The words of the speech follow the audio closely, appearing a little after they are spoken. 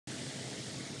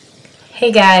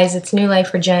Hey guys, it's New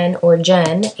Life for Jen, or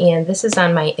Jen, and this is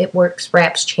on my It Works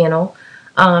Wraps channel.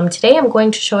 Today I'm going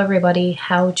to show everybody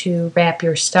how to wrap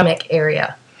your stomach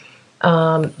area.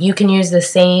 You can use the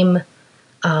same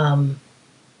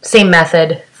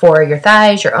method for your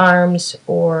thighs, your arms,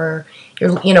 or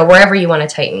your, wherever you want to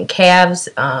tighten. Calves.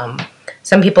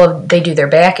 Some people, they do their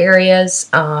back areas.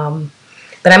 But I'm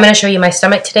going to show you my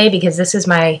stomach today because this is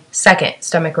my second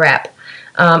stomach wrap.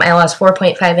 I lost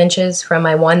 4.5 inches from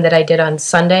my one that I did on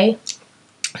Sunday.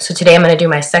 So today I'm going to do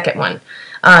my second one.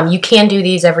 You can do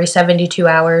these every 72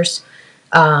 hours,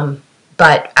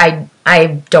 but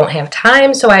I don't have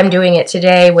time, so I'm doing it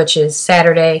today, which is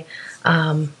Saturday,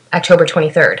 October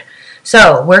 23rd.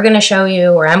 So we're going to show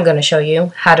you, or I'm going to show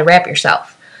you, how to wrap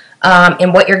yourself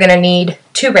and what you're going to need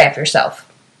to wrap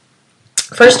yourself.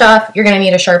 First off, you're going to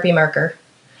need a Sharpie marker.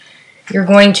 You're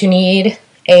going to need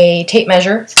a tape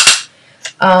measure.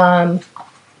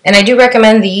 And I do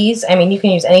recommend these. I mean, you can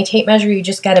use any tape measure. You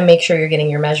just got to make sure you're getting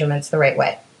your measurements the right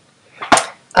way.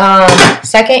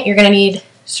 Second, you're going to need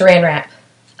saran wrap.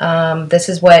 This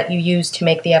is what you use to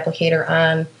make the applicator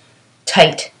on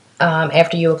tight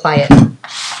after you apply it.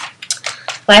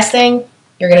 Last thing,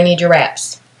 you're going to need your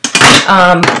wraps.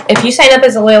 If you sign up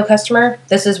as a loyal customer,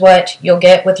 this is what you'll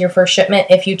get with your first shipment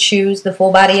if you choose the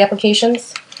full body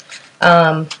applications.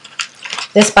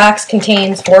 This box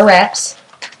contains 4 wraps.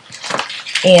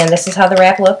 And this is how the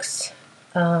wrap looks.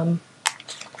 Kind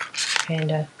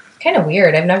of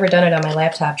weird. I've never done it on my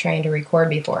laptop trying to record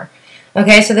before.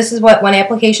 Okay, so this is what one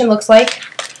application looks like.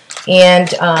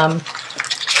 And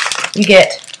you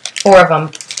get 4 of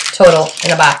them total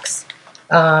in a box.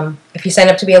 If you sign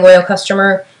up to be a loyal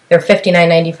customer, they're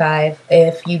 $59.95.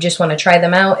 If you just want to try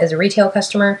them out as a retail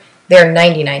customer, they're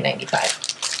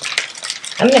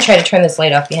 $99.95. I'm going to try to turn this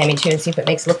light off behind me too and see if it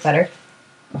makes it look better.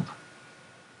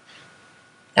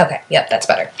 Okay, yep, that's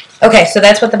better. Okay, so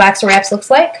that's what the box of wraps looks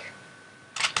like.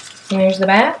 And there's the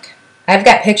back. I've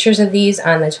got pictures of these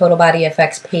on the Total Body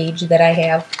Effects page that I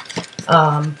have.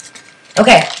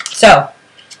 Okay, so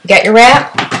you got your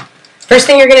wrap. First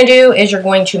thing you're going to do is you're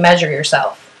going to measure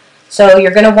yourself. So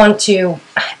you're going to want to,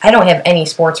 I don't have any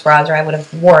sports bras, or I would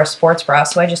have wore a sports bra,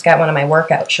 so I just got one of my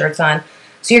workout shirts on.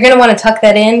 So you're going to want to tuck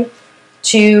that in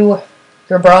to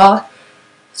your bra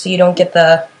so you don't get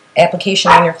the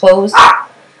application on your clothes.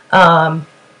 And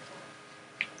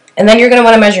then you're going to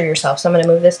want to measure yourself. So I'm going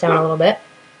to move this down a little bit.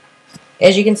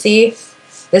 As you can see,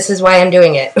 this is why I'm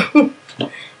doing it.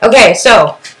 Okay,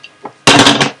 so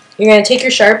you're going to take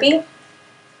your Sharpie.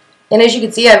 And as you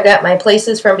can see, I've got my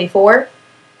places from before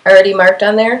already marked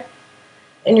on there.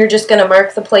 And you're just going to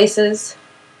mark the places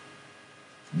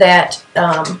that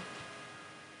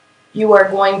you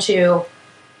are going to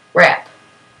wrap.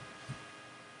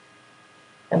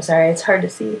 I'm sorry, it's hard to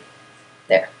see.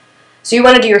 There. So you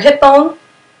want to do your hip bone,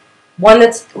 one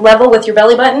that's level with your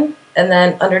belly button, and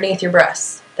then underneath your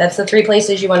breasts. That's the 3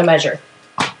 places you want to measure.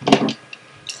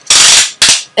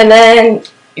 And then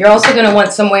you're also going to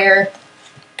want somewhere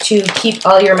to keep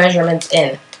all your measurements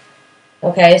in.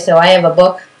 Okay, so I have a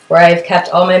book where I've kept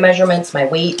all my measurements, my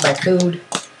weight, my food.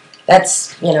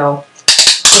 That's,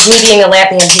 with me being a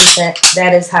lapping patient,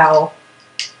 that is how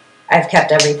I've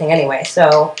kept everything anyway.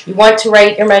 So you want to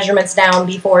write your measurements down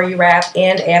before you wrap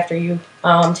and after you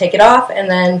take it off,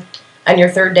 and then on your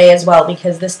 3rd day as well,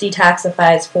 because this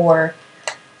detoxifies for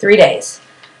 3 days.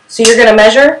 So you're going to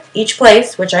measure each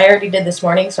place, which I already did this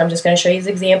morning, so I'm just going to show you this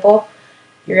example.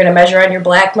 You're going to measure on your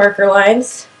black marker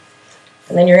lines,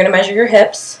 and then you're going to measure your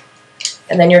hips,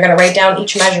 and then you're going to write down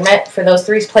each measurement for those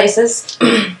 3 places.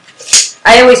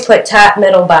 I always put top,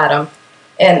 middle, bottom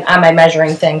on my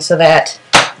measuring thing so that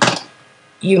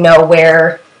you know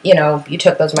where, you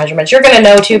took those measurements. You're going to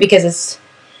know, too, because it's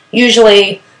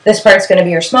usually this part's going to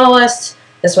be your smallest,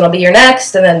 this one will be your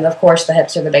next, and then, of course, the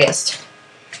hips are the biggest.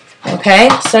 Okay,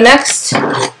 so next,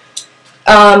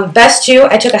 best to,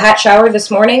 I took a hot shower this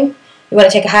morning. You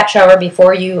want to take a hot shower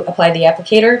before you apply the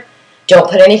applicator. Don't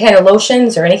put any kind of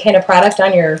lotions or any kind of product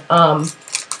on your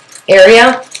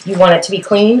area. You want it to be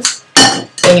clean,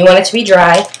 and you want it to be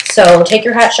dry. So take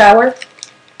your hot shower.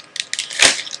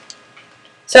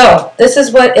 So this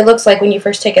is what it looks like when you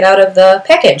first take it out of the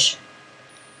package.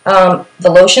 The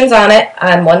lotion's on it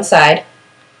on one side.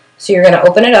 So you're going to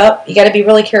open it up. You got to be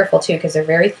really careful too because they're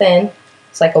very thin.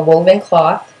 It's like a woven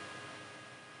cloth.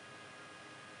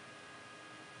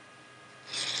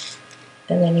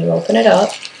 And then you open it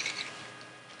up.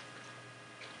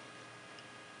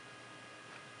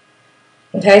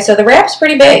 Okay, so the wrap's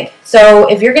pretty big.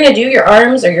 So if you're going to do your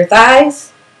arms or your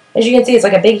thighs, as you can see, it's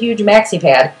like a big, huge maxi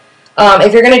pad.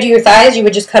 If you're going to do your thighs, you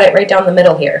would just cut it right down the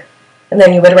middle here. And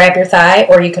then you would wrap your thigh,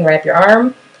 or you can wrap your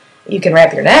arm. You can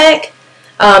wrap your neck.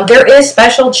 There is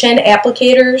special chin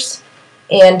applicators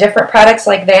and different products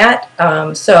like that.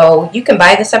 So you can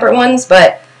buy the separate ones,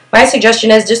 but my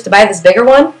suggestion is just to buy this bigger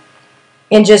one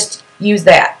and just use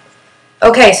that.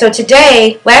 Okay, so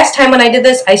today, last time when I did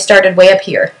this, I started way up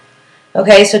here.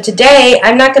 Okay, so today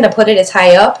I'm not going to put it as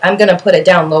high up. I'm going to put it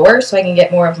down lower so I can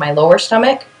get more of my lower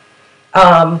stomach.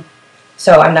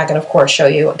 So I'm not going to, of course, show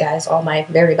you, guys, all my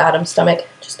very bottom stomach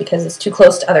just because it's too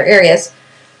close to other areas.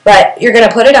 But you're going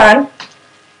to put it on.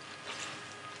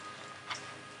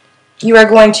 You are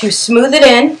going to smooth it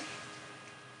in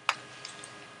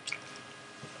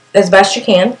as best you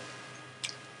can.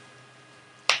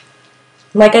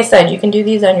 Like I said, you can do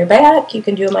these on your back, you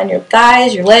can do them on your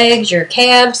thighs, your legs, your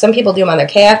calves. Some people do them on their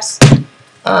calves.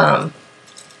 Then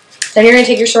you're going to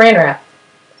take your saran wrap.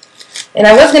 And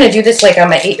I was going to do this like on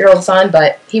my 8-year-old son,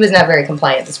 but he was not very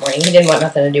compliant this morning. He didn't want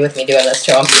nothing to do with me doing this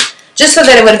to him. Just so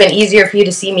that it would have been easier for you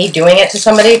to see me doing it to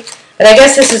somebody. But I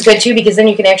guess this is good too because then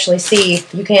you can actually see,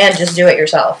 you can just do it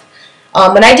yourself.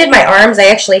 When I did my arms, I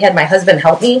actually had my husband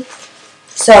help me.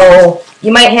 So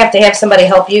you might have to have somebody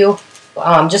help you.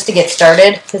 Just to get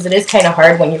started, because it is kind of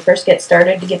hard when you first get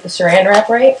started to get the saran wrap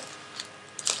right.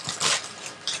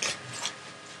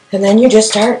 And then you just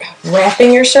start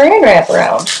wrapping your saran wrap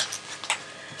around.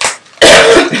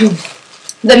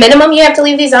 The minimum you have to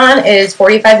leave these on is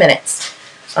 45 minutes.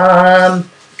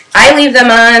 I leave them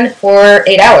on for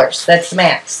 8 hours. That's the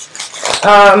max.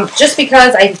 Just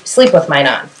because I sleep with mine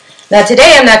on. Now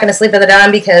today I'm not going to sleep with it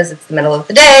on because it's the middle of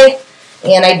the day,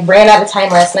 and I ran out of time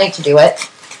last night to do it.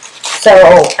 So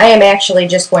I am actually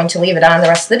just going to leave it on the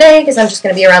rest of the day because I'm just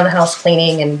going to be around the house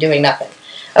cleaning and doing nothing.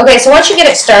 Okay, so once you get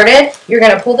it started, you're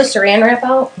going to pull the saran wrap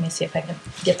out. Let me see if I can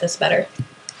get this better.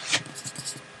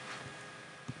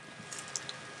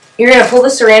 You're going to pull the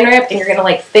saran wrap and you're going to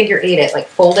like figure 8 it, like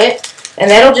fold it. And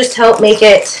that'll just help make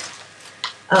it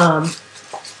a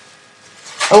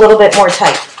little bit more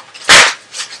tight.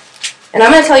 And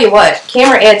I'm going to tell you what,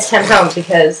 camera adds 10 pounds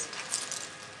because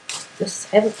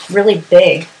I look really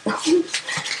big.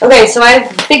 Okay, so I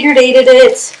figured 8'd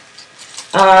it.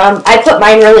 I put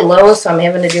mine really low, so I'm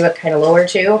having to do it kind of lower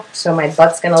too. So my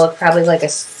butt's going to look probably like a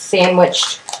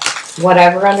sandwiched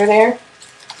whatever under there.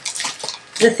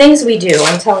 The things we do,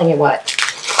 I'm telling you what.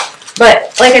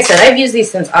 But like I said, I've used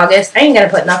these since August. I ain't going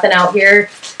to put nothing out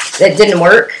here that didn't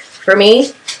work for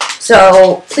me.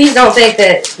 So please don't think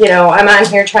that, you know, I'm on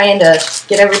here trying to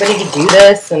get everybody to do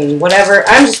this and whatever.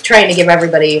 I'm just trying to give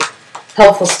everybody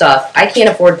helpful stuff. I can't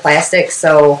afford plastic,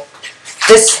 so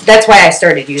that's why I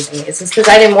started using it. It's just because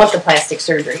I didn't want the plastic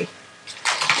surgery.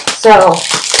 So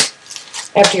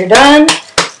after you're done,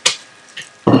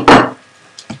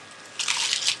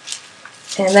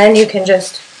 and then you can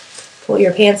just pull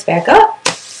your pants back up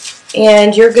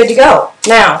and you're good to go.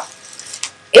 Now,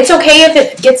 it's okay if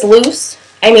it gets loose.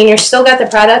 I mean, you still got the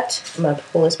product. I'm going to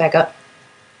pull this back up.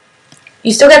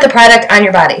 You still got the product on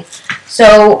your body.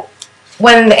 So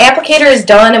when the applicator is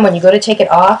done and when you go to take it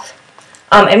off,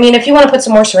 I mean, if you want to put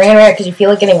some more saran wrap because you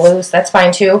feel it getting loose, that's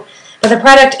fine too. But the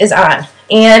product is on.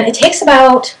 And it takes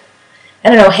about, I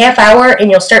don't know, half hour,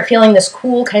 and you'll start feeling this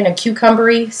cool kind of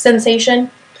cucumbery sensation.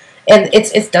 And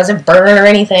it doesn't burn or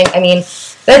anything. I mean,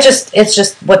 it's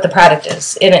just what the product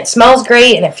is. And it smells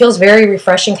great, and it feels very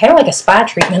refreshing, kind of like a spa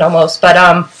treatment almost. But,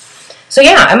 so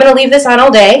yeah, I'm going to leave this on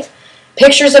all day.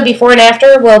 Pictures of before and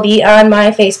after will be on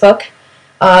my Facebook.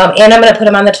 And I'm going to put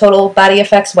them on the Total Body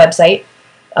Effects website.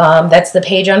 That's the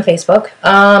page on Facebook.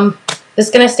 This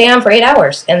is going to stay on for 8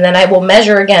 hours. And then I will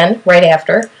measure again right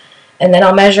after. And then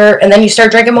I'll measure, and then you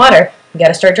start drinking water. You got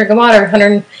to start drinking water,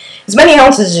 as many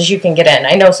ounces as you can get in.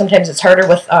 I know sometimes it's harder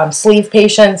with sleeve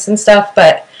patients and stuff,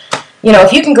 but you know,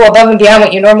 if you can go above and beyond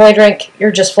what you normally drink,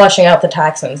 you're just flushing out the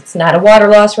toxins. It's not a water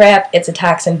loss wrap, it's a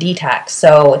toxin detox.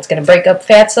 So it's going to break up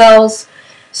fat cells.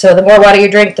 So the more water you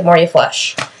drink, the more you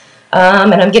flush.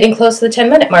 And I'm getting close to the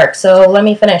 10-minute mark, so let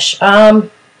me finish.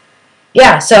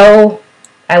 Yeah, so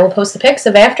I will post the pics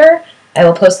of after. I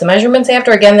will post the measurements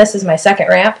after. Again, this is my second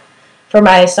wrap for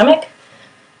my stomach.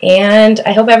 And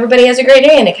I hope everybody has a great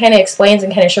day, and it kind of explains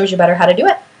and kind of shows you better how to do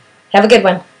it. Have a good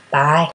one. Bye.